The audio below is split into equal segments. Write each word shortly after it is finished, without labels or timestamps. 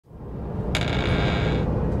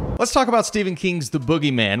Let's talk about Stephen King's The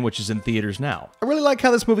Boogeyman, which is in theaters now. I really like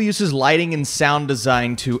how this movie uses lighting and sound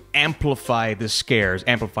design to amplify the scares,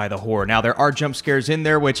 amplify the horror. Now, there are jump scares in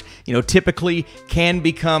there, which, typically can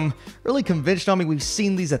become really conventional. I mean, we've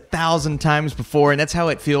seen these 1,000 times before, and that's how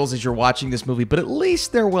it feels as you're watching this movie, but at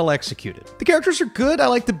least they're well executed. The characters are good. I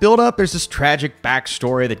like the build-up. There's this tragic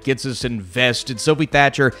backstory that gets us invested. Sophie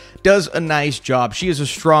Thatcher does a nice job. She is a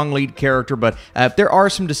strong lead character, but there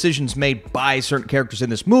are some decisions made by certain characters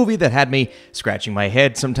in this movie that had me scratching my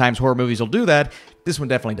head. Sometimes horror movies will do that. This one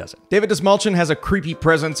definitely doesn't. David Dastmalchian has a creepy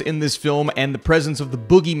presence in this film, and the presence of the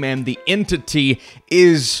Boogeyman, the entity,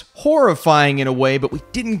 is horrifying in a way, but we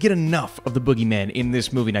didn't get enough of the Boogeyman in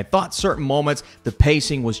this movie, and I thought certain moments, the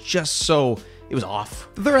pacing was just so... it was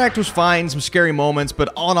off. The third act was fine, some scary moments, but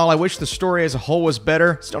all in all, I wish the story as a whole was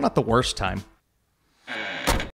better. Still not the worst time.